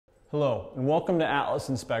Hello, and welcome to Atlas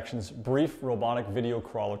Inspection's brief robotic video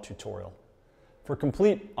crawler tutorial. For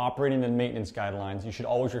complete operating and maintenance guidelines, you should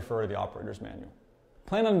always refer to the operator's manual.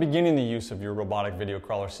 Plan on beginning the use of your robotic video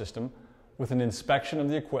crawler system with an inspection of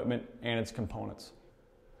the equipment and its components.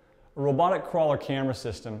 A robotic crawler camera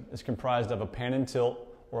system is comprised of a pan and tilt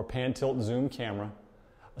or a pan tilt zoom camera,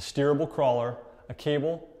 a steerable crawler, a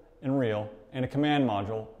cable and reel, and a command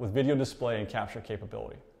module with video display and capture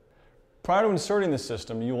capability. Prior to inserting the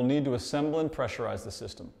system, you will need to assemble and pressurize the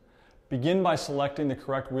system. Begin by selecting the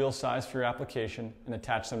correct wheel size for your application and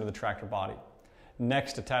attach them to the tractor body.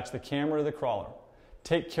 Next, attach the camera to the crawler.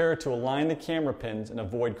 Take care to align the camera pins and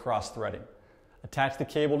avoid cross-threading. Attach the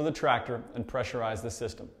cable to the tractor and pressurize the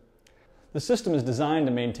system. The system is designed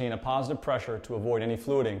to maintain a positive pressure to avoid any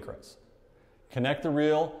fluid ingress. Connect the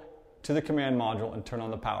reel to the command module and turn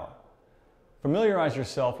on the power. Familiarize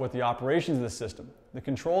yourself with the operations of the system. The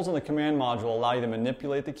controls on the command module allow you to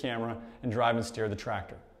manipulate the camera and drive and steer the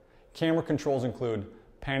tractor. Camera controls include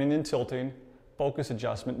panning and tilting, focus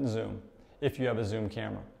adjustment, and zoom, if you have a zoom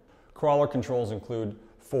camera. Crawler controls include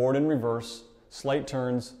forward and reverse, slight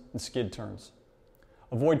turns, and skid turns.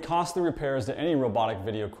 Avoid costly repairs to any robotic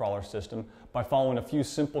video crawler system by following a few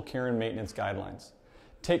simple care and maintenance guidelines.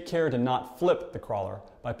 Take care to not flip the crawler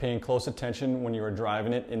by paying close attention when you are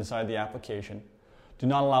driving it inside the application. Do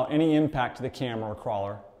not allow any impact to the camera or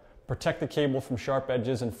crawler. Protect the cable from sharp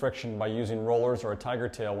edges and friction by using rollers or a tiger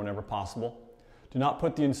tail whenever possible. Do not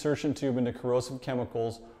put the insertion tube into corrosive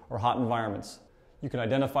chemicals or hot environments. You can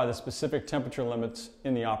identify the specific temperature limits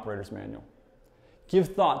in the operator's manual. Give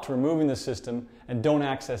thought to removing the system and don't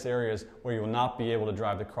access areas where you will not be able to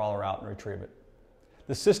drive the crawler out and retrieve it.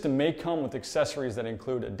 The system may come with accessories that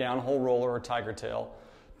include a downhole roller or tiger tail,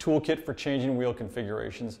 toolkit for changing wheel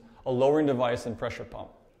configurations, a lowering device, and pressure pump.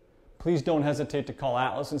 Please don't hesitate to call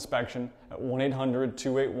Atlas Inspection at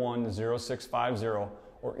 1-800-281-0650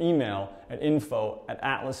 or email at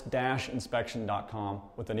info@atlas-inspection.com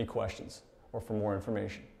with any questions or for more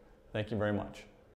information. Thank you very much.